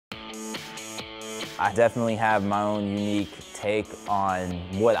I definitely have my own unique take on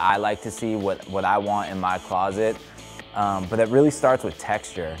what I like to see, what I want in my closet. But it really starts with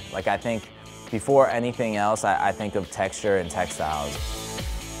texture. Like I think before anything else, I think of texture and textiles.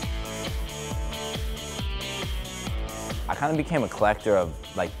 I kind of became a collector of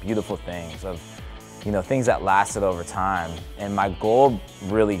like beautiful things, of things that lasted over time. And my goal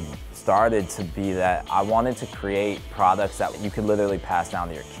really started to be that I wanted to create products that you could literally pass down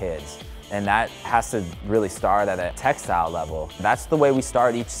to your kids. And that has to really start at a textile level. That's the way we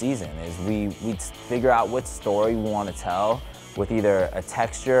start each season, is we figure out what story we want to tell with either a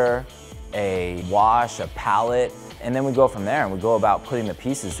texture, a wash, a palette, and then we go from there and we go about putting the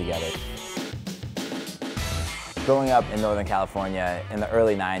pieces together. Growing up in Northern California in the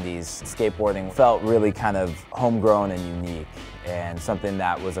early 90s, skateboarding felt really kind of homegrown and unique, and something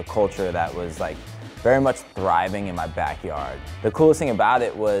that was a culture that was like very much thriving in my backyard. The coolest thing about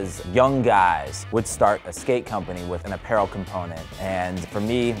it was young guys would start a skate company with an apparel component. And for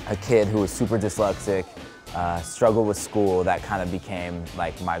me, a kid who was super dyslexic, struggled with school, that kind of became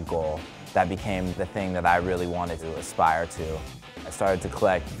like my goal. That became the thing that I really wanted to aspire to. I started to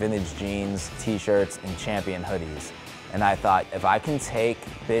collect vintage jeans, t-shirts, and Champion hoodies. And I thought, if I can take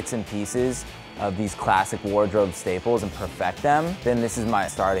bits and pieces of these classic wardrobe staples and perfect them, then this is my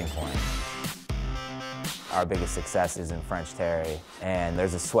starting point. Our biggest success is in French Terry, and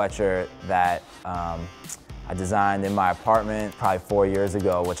there's a sweatshirt that I designed in my apartment probably 4 years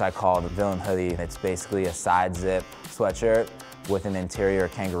ago, which I call the Villain Hoodie. It's basically a side zip sweatshirt with an interior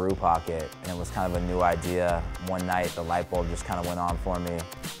kangaroo pocket, and it was kind of a new idea. One night the light bulb just kind of went on for me.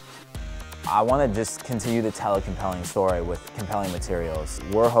 I want to just continue to tell a compelling story with compelling materials.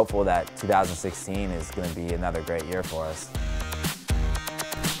 We're hopeful that 2016 is going to be another great year for us.